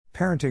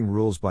Parenting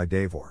Rules by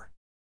Dave Orr.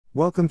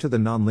 Welcome to the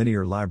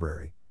Nonlinear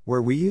Library,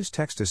 where we use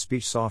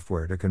text-to-speech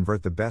software to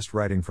convert the best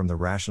writing from the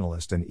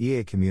Rationalist and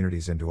EA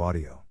communities into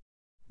audio.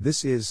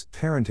 This is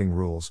Parenting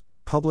Rules,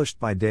 published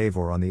by Dave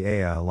Orr on the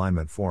AI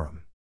Alignment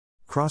Forum.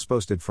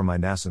 Cross-posted from my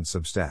nascent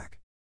substack.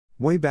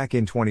 Way back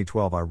in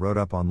 2012 I wrote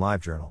up on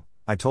livejournal.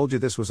 I told you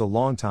this was a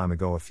long time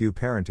ago, a few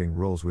parenting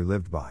rules we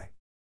lived by.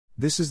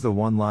 This is the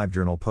one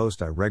livejournal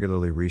post I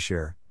regularly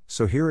reshare,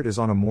 so here it is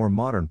on a more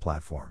modern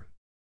platform.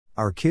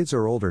 Our kids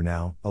are older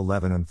now,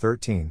 11 and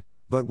 13,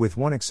 but with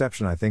one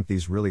exception I think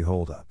these really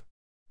hold up.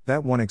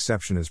 That one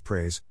exception is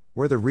praise,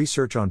 where the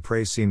research on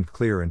praise seemed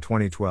clear in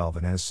 2012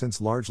 and has since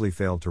largely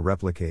failed to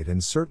replicate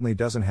and certainly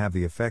doesn't have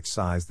the effect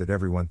size that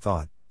everyone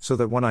thought, so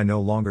that one I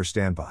no longer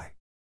stand by.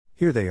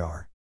 Here they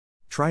are.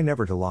 Try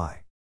never to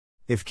lie.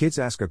 If kids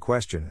ask a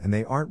question and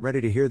they aren't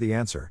ready to hear the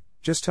answer,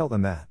 just tell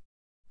them that.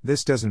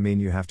 This doesn't mean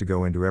you have to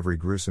go into every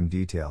gruesome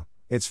detail.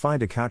 It's fine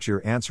to couch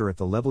your answer at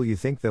the level you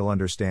think they'll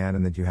understand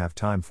and that you have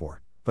time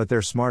for, but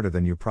they're smarter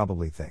than you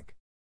probably think.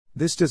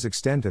 This does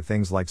extend to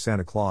things like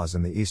Santa Claus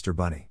and the Easter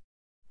Bunny.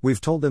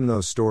 We've told them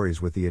those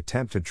stories with the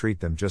attempt to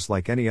treat them just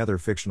like any other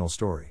fictional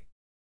story.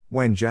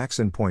 When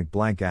Jackson point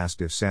blank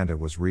asked if Santa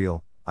was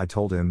real, I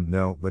told him,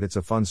 no, but it's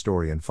a fun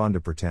story and fun to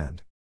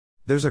pretend.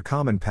 There's a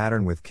common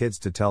pattern with kids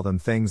to tell them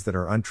things that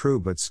are untrue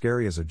but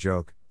scary as a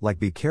joke, like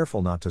be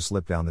careful not to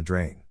slip down the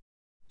drain.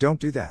 Don't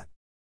do that.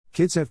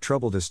 Kids have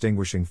trouble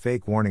distinguishing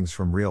fake warnings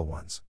from real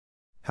ones.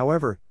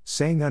 However,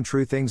 saying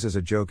untrue things as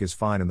a joke is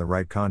fine in the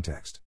right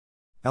context.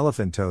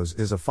 Elephant toes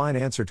is a fine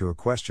answer to a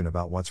question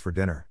about what's for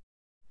dinner.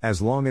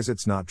 As long as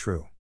it's not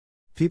true.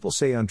 People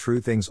say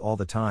untrue things all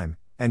the time,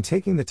 and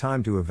taking the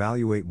time to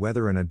evaluate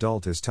whether an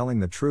adult is telling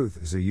the truth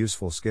is a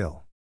useful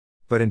skill.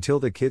 But until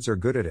the kids are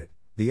good at it,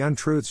 the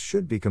untruths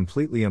should be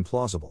completely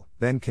implausible,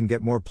 then can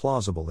get more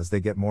plausible as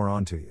they get more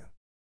onto you.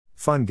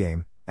 Fun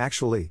game,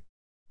 actually.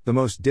 The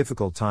most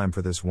difficult time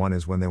for this one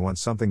is when they want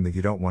something that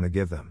you don't want to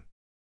give them.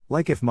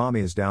 Like if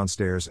mommy is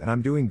downstairs and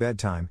I'm doing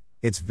bedtime,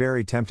 it's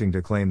very tempting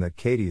to claim that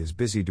Katy is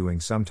busy doing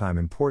sometime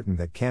important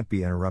that can't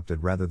be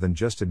interrupted rather than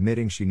just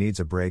admitting she needs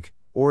a break,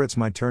 or it's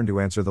my turn to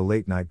answer the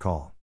late night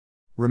call.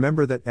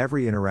 Remember that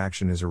every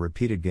interaction is a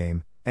repeated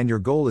game, and your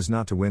goal is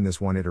not to win this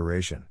one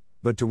iteration,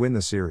 but to win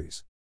the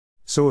series.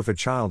 So if a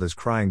child is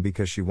crying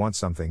because she wants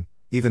something,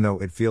 even though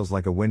it feels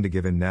like a win to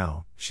give in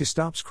now, she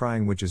stops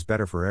crying, which is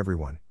better for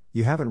everyone.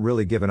 You haven't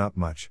really given up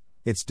much.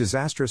 It's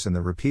disastrous in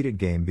the repeated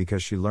game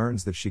because she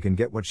learns that she can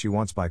get what she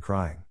wants by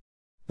crying.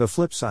 The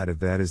flip side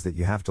of that is that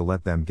you have to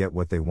let them get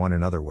what they want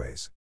in other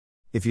ways.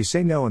 If you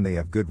say no and they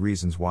have good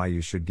reasons why you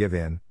should give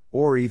in,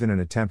 or even an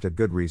attempt at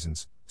good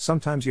reasons,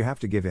 sometimes you have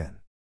to give in.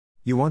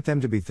 You want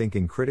them to be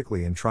thinking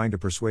critically and trying to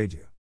persuade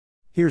you.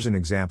 Here's an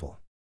example.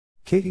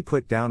 Katy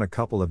put down a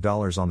couple of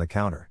dollars on the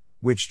counter,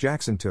 which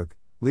Jackson took,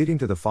 leading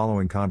to the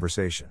following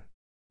conversation.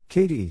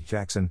 Katy,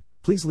 Jackson,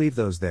 please leave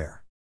those there.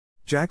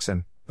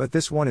 Jackson, but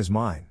this one is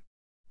mine.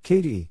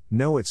 Katy,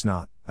 no it's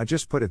not, I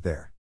just put it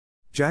there.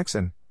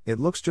 Jackson, it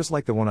looks just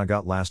like the one I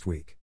got last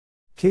week.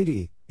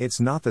 Katy, it's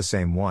not the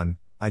same one,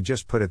 I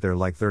just put it there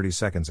like 30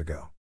 seconds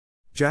ago.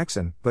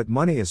 Jackson, but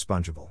money is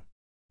fungible.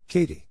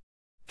 Katy,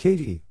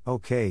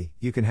 okay,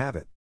 you can have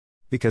it.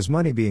 Because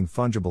money being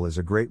fungible is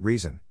a great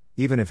reason,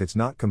 even if it's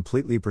not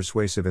completely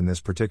persuasive in this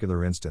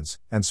particular instance,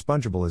 and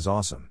spongeable is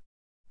awesome.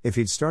 If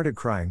he'd started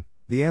crying,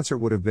 the answer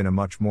would have been a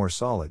much more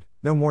solid,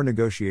 no more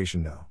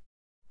negotiation no.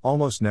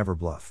 Almost never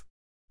bluff.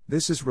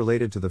 This is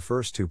related to the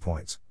first 2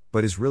 points,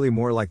 but is really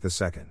more like the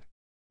second.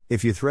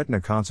 If you threaten a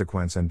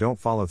consequence and don't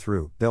follow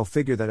through, they'll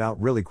figure that out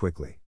really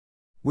quickly.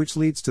 Which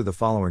leads to the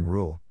following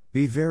rule: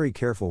 be very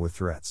careful with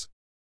threats.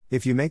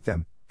 If you make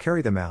them,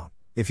 carry them out.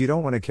 If you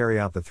don't want to carry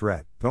out the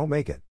threat, don't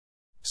make it.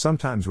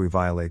 Sometimes we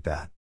violate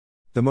that.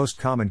 The most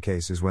common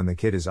case is when the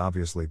kid is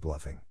obviously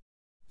bluffing.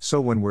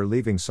 So when we're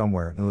leaving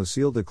somewhere and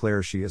Lucille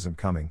declares she isn't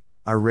coming,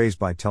 I raise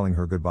by telling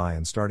her goodbye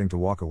and starting to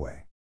walk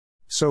away.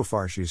 So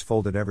far she's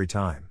folded every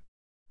time.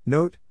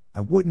 Note, I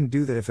wouldn't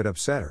do that if it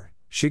upset her.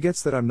 She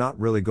gets that I'm not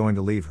really going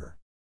to leave her.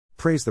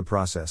 Praise the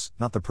process,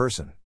 not the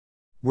person.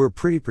 We're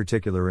pretty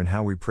particular in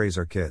how we praise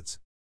our kids.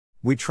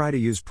 We try to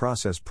use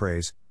process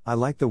praise. I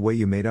like the way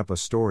you made up a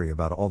story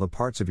about all the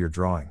parts of your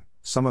drawing,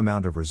 some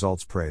amount of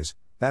results praise.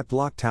 That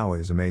block tower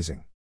is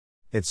amazing.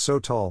 It's so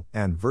tall,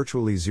 and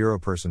virtually zero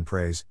person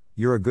praise.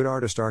 You're a good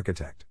artist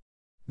architect.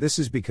 This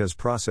is because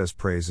process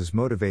praise is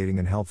motivating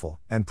and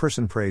helpful, and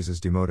person praise is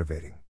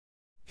demotivating.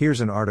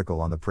 Here's an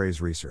article on the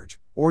praise research,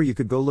 or you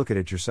could go look at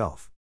it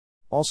yourself.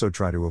 Also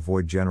try to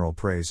avoid general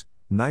praise,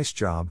 nice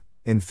job,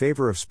 in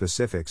favor of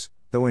specifics,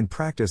 though in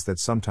practice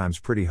that's sometimes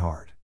pretty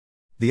hard.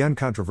 The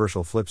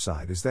uncontroversial flip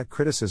side is that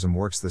criticism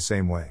works the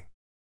same way.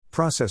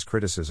 Process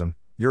criticism,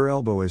 your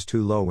elbow is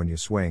too low when you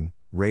swing,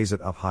 raise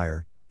it up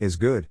higher, is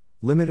good.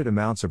 Limited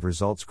amounts of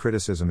results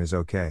criticism is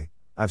okay,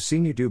 I've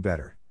seen you do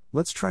better,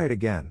 let's try it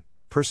again.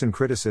 Person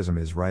criticism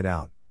is right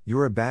out,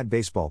 you're a bad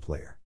baseball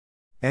player.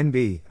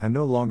 NB, I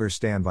no longer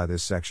stand by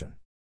this section.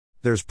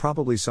 There's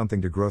probably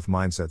something to growth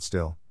mindset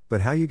still, but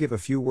how you give a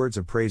few words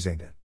of praise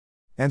ain't it.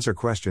 Answer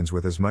questions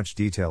with as much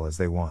detail as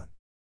they want.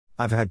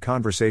 I've had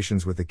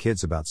conversations with the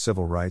kids about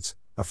civil rights,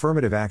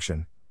 affirmative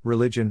action,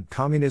 religion,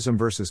 communism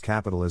versus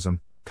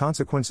capitalism,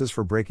 consequences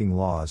for breaking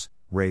laws,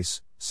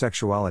 race,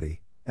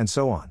 sexuality, and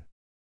so on.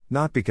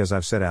 Not because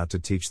I've set out to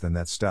teach them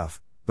that stuff,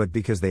 but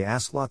because they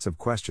ask lots of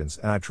questions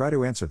and I try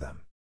to answer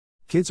them.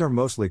 Kids are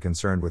mostly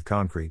concerned with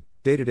concrete,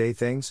 day-to-day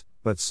things,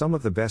 but some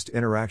of the best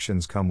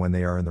interactions come when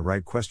they are in the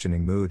right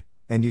questioning mood,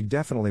 and you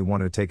definitely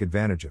want to take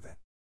advantage of it.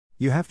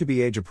 You have to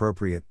be age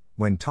appropriate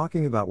when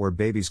talking about where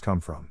babies come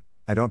from.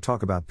 I don't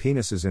talk about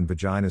penises and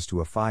vaginas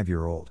to a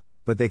 5-year-old,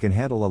 but they can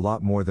handle a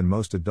lot more than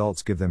most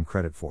adults give them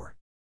credit for.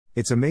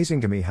 It's amazing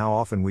to me how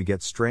often we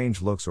get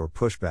strange looks or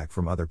pushback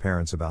from other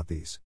parents about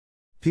these.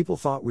 People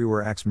thought we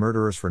were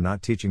axe-murderers for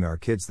not teaching our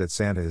kids that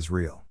Santa is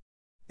real.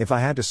 If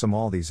I had to sum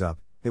all these up,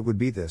 it would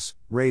be this: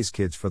 raise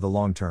kids for the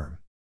long term.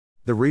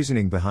 The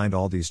reasoning behind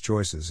all these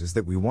choices is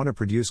that we want to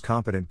produce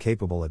competent,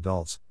 capable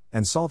adults,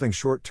 and solving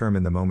short-term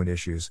in-the-moment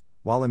issues,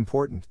 while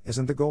important,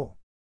 isn't the goal.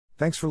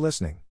 Thanks for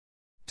listening.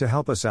 To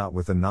help us out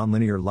with the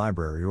Nonlinear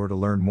Library or to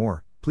learn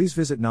more, please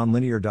visit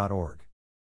nonlinear.org.